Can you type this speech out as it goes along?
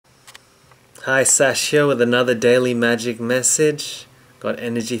Hi, Sash here with another daily magic message. Got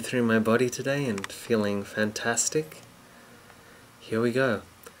energy through my body today and feeling fantastic. Here we go.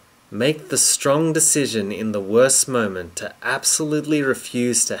 Make the strong decision in the worst moment to absolutely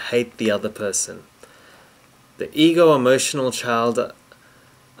refuse to hate the other person. The ego-emotional child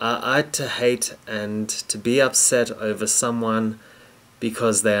are apt to hate and to be upset over someone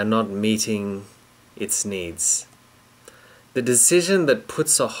because they are not meeting its needs. The decision that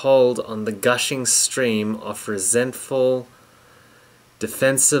puts a hold on the gushing stream of resentful,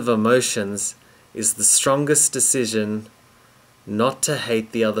 defensive emotions is the strongest decision not to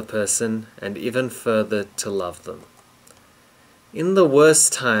hate the other person and even further to love them. In the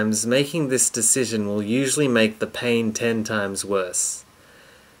worst times, making this decision will usually make the pain 10 times worse.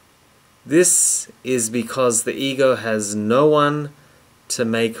 This is because the ego has no one to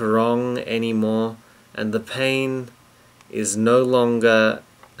make wrong anymore, and the pain no longer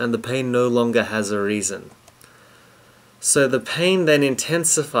has a reason. So the pain then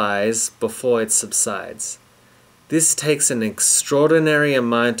intensifies before it subsides. This takes an extraordinary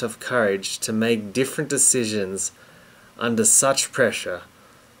amount of courage to make different decisions under such pressure,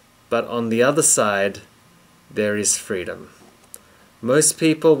 but on the other side, there is freedom. Most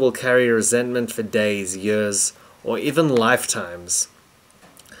people will carry resentment for days, years, or even lifetimes.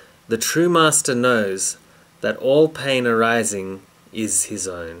 The true master knows that all pain arising is his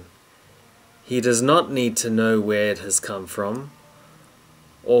own. He does not need to know where it has come from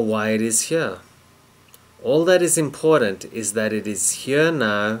or why it is here. All that is important is that it is here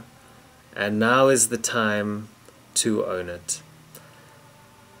now, and now is the time to own it.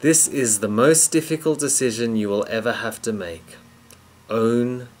 This is the most difficult decision you will ever have to make.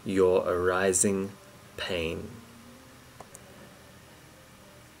 Own your arising pain.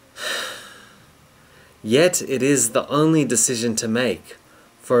 Yet it is the only decision to make,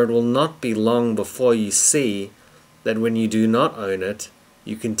 for it will not be long before you see that when you do not own it,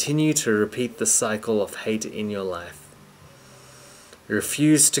 you continue to repeat the cycle of hate in your life.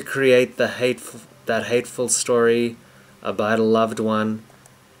 Refuse to create that hateful story about a loved one,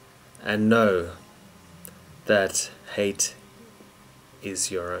 and know that hate is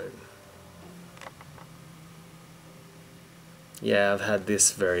your own. Yeah, I've had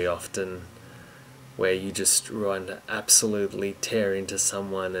this very often, where you just want to absolutely tear into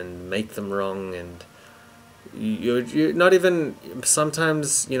someone and make them wrong, and you're not even,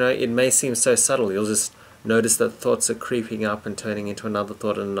 sometimes, it may seem so subtle, you'll just notice that thoughts are creeping up and turning into another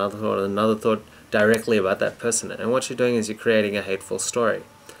thought and another thought and another thought directly about that person, and what you're doing is you're creating a hateful story.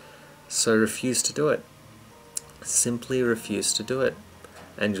 So refuse to do it. Simply refuse to do it,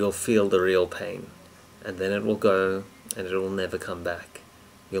 and you'll feel the real pain, and then it will go and it will never come back.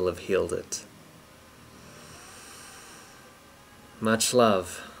 You'll have healed it. Much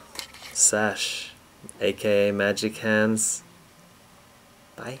love. Sash, aka Magic Hands.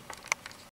 Bye.